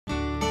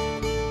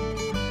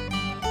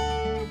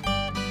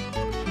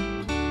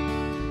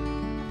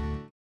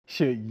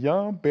Should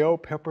young bell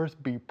peppers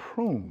be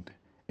pruned?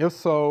 If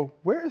so,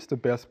 where is the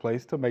best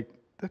place to make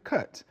the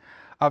cut?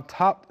 I've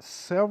topped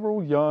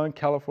several young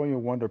California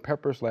Wonder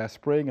peppers last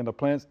spring, and the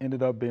plants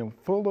ended up being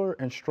fuller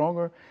and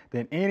stronger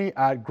than any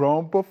I'd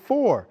grown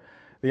before.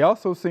 They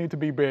also seem to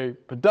be very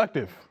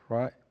productive,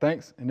 right?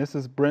 Thanks. And this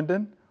is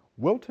Brendan,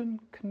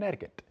 Wilton,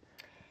 Connecticut.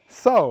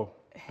 So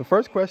the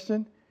first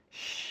question,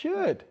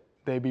 should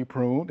they be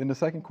pruned? And the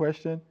second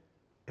question,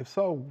 if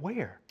so,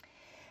 where?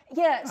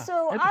 Yeah,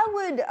 so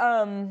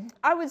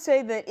I would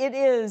say that it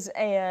is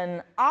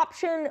an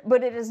option,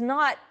 but it is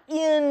not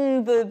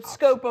in the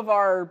scope of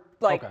our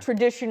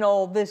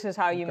traditional, this is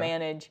how you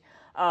manage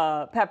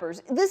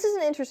peppers. This is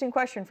an interesting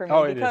question for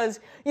me because,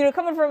 you know,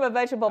 coming from a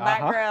vegetable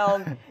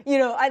background, you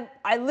know,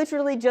 I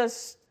literally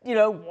just, you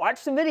know, watch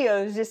some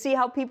videos to see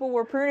how people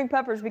were pruning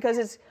peppers because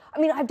it's, I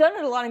mean, I've done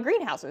it a lot in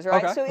greenhouses,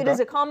 right? So it is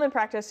a common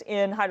practice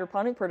in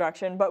hydroponic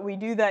production, but we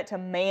do that to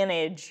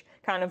manage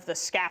kind of the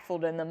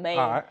scaffold and the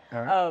main,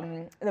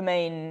 the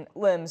main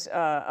limbs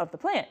of the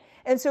plant.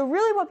 And so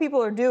really what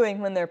people are doing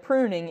when they're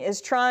pruning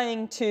is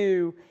trying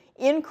to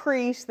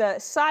increase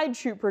that side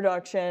shoot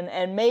production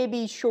and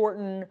maybe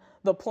shorten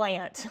the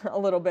plant a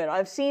little bit.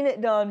 I've seen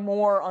it done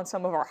more on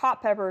some of our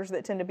hot peppers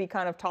that tend to be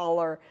kind of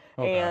taller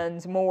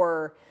and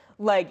more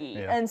leggy.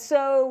 And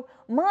so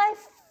my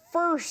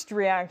first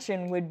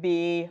reaction would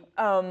be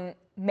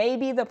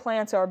maybe the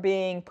plants are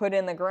being put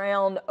in the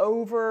ground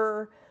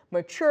over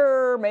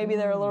mature, maybe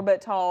they're a little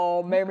bit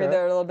tall, maybe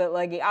they're a little bit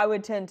leggy. I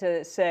would tend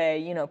to say,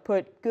 you know,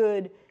 put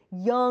good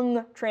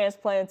young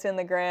transplants in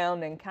the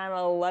ground and kind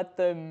of let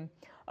them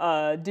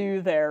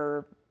do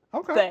their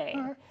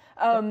thing.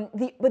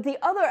 But the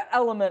other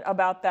element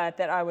about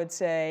that I would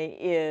say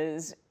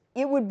is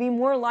it would be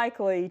more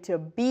likely to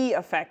be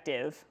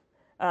effective.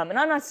 And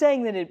I'm not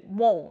saying that it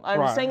won't. I'm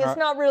just saying it's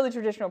not really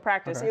traditional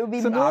practice. It would be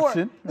it's an more.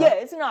 Option, right?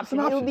 Yeah, it's an option.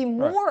 It would be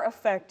more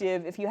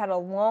effective if you had a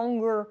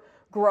longer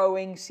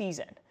growing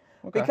season.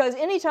 Because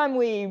anytime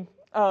we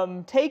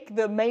take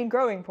the main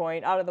growing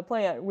point out of the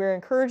plant, we're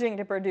encouraging it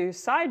to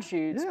produce side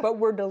shoots, but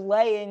we're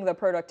delaying the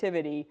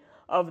productivity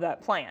of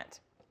that plant.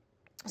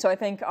 So I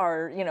think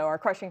our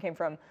question came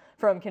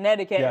from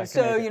Connecticut. And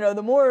so, you know,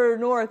 the more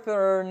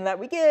northern that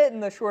we get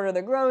and the shorter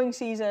the growing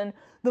season,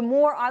 the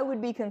more I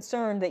would be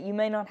concerned that you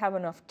may not have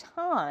enough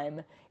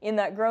time in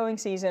that growing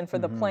season for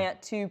the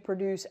plant to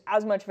produce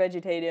as much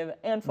vegetative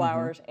and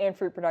flowers and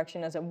fruit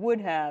production as it would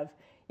have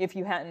if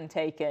you hadn't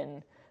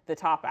taken the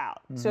top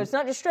out. So it's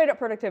not just straight up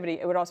productivity,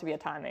 it would also be a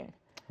timing.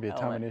 Be a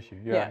timing issue.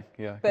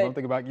 But one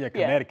thing about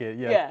Connecticut,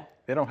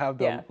 they don't have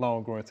the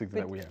long growing season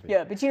that we have here.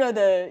 Yeah, but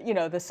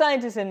the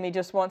scientist in me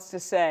just wants to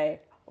say,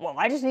 well,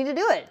 I just need to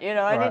do it. You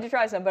know, I need to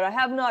try some, but I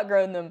have not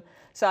grown them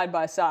side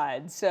by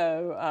side.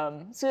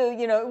 So,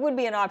 you know, it would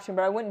be an option,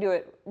 but I wouldn't do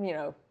it, you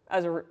know,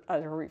 as a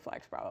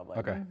reflex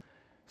probably.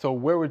 So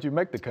where would you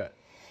make the cut?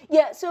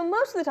 Yeah, so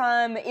most of the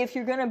time, if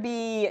you're going to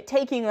be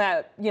taking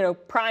that, you know,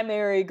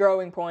 primary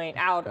growing point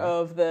out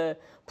of the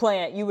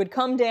plant, you would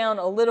come down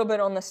a little bit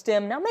on the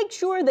stem. Now make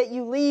sure that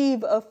you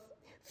leave a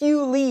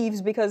few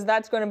leaves because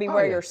that's going to be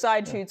where your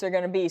side shoots are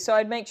going to be. So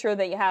I'd make sure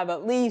that you have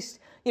at least,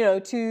 you know,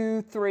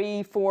 2,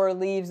 3, 4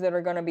 leaves that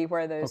are going to be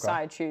where those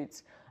side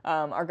shoots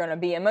are going to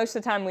be. And most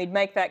of the time we'd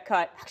make that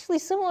cut, actually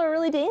similar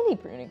really to any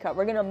pruning cut.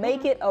 We're going to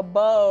make it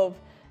above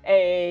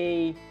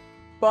a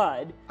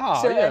bud.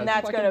 And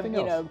that's going to,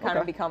 you know, kind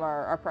of become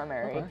our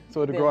primary.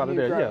 So to grow out of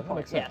there, that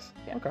makes sense.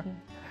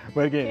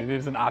 But again, it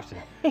is an option.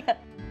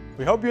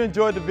 We hope you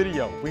enjoyed the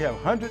video. We have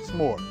hundreds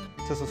more.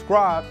 To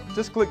subscribe,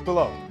 just click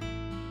below.